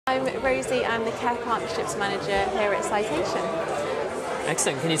I'm Rosie, I'm the Care Partnerships Manager here at Citation.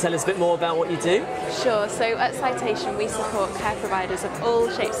 Excellent. Can you tell us a bit more about what you do? Sure. So at Citation we support care providers of all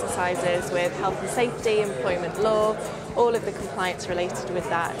shapes and sizes with health and safety, employment law, all of the compliance related with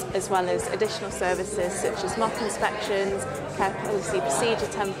that, as well as additional services such as mock inspections, care policy procedure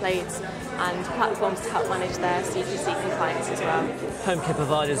templates and platforms to help manage their CQC compliance as well. Home care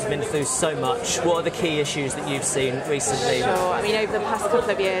providers have been through so much. What are the key issues that you've seen recently? Sure. I mean, over the past couple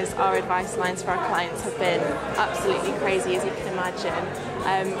of years, our advice lines for our clients have been absolutely crazy, as you can imagine.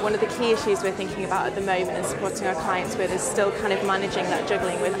 One of the key issues we're thinking about at the moment and supporting our clients with is still kind of managing that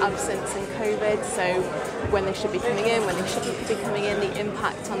juggling with absence and COVID. So when they should be coming in, when they shouldn't be coming in, the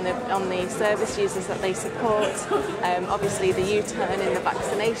impact on the service users that they support. Obviously, the U-turn in the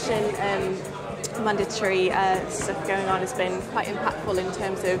vaccination mandatory stuff going on has been quite impactful in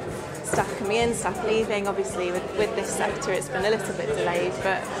terms of staff coming in, staff leaving. Obviously with this sector it's been a little bit delayed,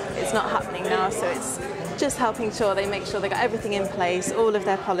 but it's not happening now, so it's just helping sure they make sure they got everything in place, all of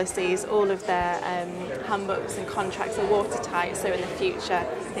their policies, all of their handbooks and contracts are watertight, so in the future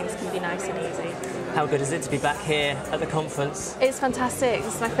things can be nice and easy. How good is it to be back here at the conference? It's fantastic.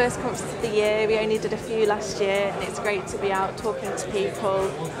 It's my first conference of the year. We only did a few last year, and it's great to be out talking to people,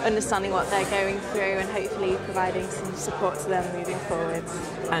 understanding what they're going through and hopefully providing some support to them moving forward.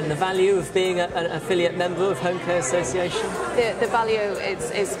 And the value of being an affiliate member of Homecare Association? The value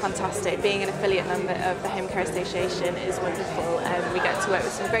is fantastic. Being an affiliate member of the Homecare Association is wonderful. We get to work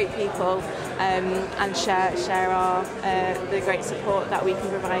with some great people and share the great support that we can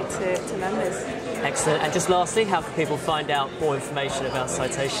provide to members. Excellent. And just lastly, how can people find out more information about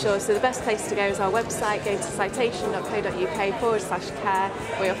Citation? Sure, so the best place to go is our website. Go to citation.co.uk/care,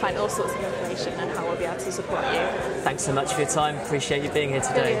 where you'll find all sorts of information on how we'll be able to support you. Thanks so much for your time. Appreciate you being here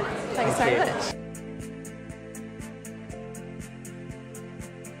today. Brilliant. Thanks very much.